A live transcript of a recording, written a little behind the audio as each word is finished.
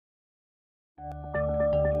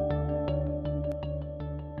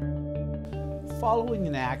Following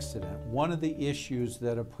an accident, one of the issues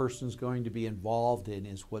that a person's going to be involved in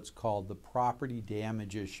is what's called the property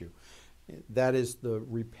damage issue. That is the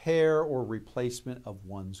repair or replacement of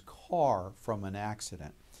one's car from an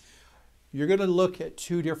accident. You're going to look at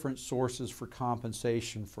two different sources for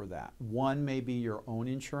compensation for that. One may be your own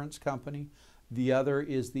insurance company. The other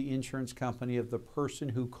is the insurance company of the person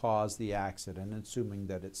who caused the accident, assuming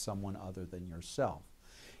that it's someone other than yourself.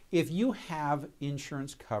 If you have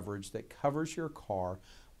insurance coverage that covers your car,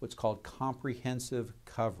 what's called comprehensive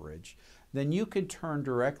coverage, then you could turn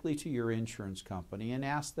directly to your insurance company and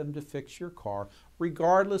ask them to fix your car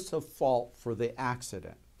regardless of fault for the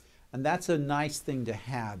accident. And that's a nice thing to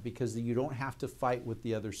have because you don't have to fight with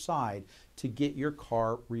the other side to get your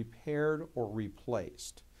car repaired or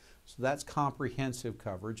replaced. So that's comprehensive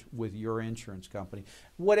coverage with your insurance company.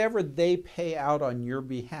 Whatever they pay out on your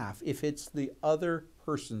behalf, if it's the other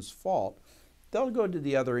person's fault, they'll go to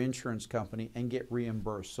the other insurance company and get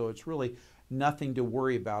reimbursed. So it's really nothing to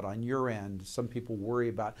worry about on your end. Some people worry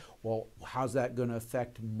about, well, how's that going to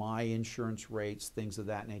affect my insurance rates, things of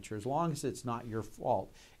that nature. As long as it's not your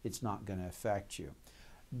fault, it's not going to affect you.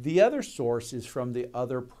 The other source is from the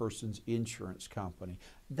other person's insurance company.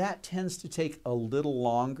 That tends to take a little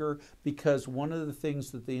longer because one of the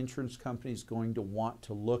things that the insurance company is going to want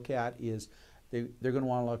to look at is they're going to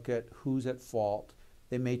want to look at who's at fault.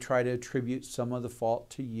 They may try to attribute some of the fault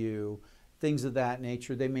to you, things of that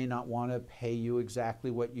nature. They may not want to pay you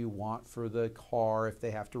exactly what you want for the car if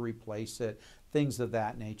they have to replace it, things of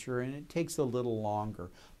that nature, and it takes a little longer.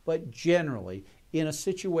 But generally, in a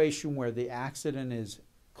situation where the accident is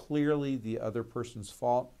clearly the other person's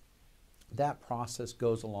fault, that process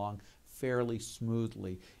goes along fairly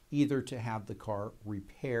smoothly, either to have the car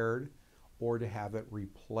repaired or to have it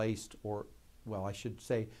replaced, or, well, I should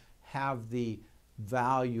say, have the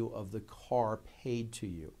value of the car paid to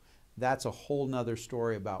you. That's a whole nother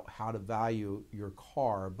story about how to value your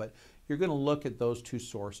car, but you're going to look at those two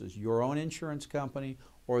sources, your own insurance company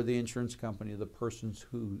or the insurance company of the persons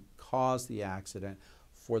who caused the accident,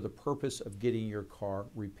 for the purpose of getting your car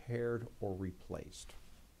repaired or replaced.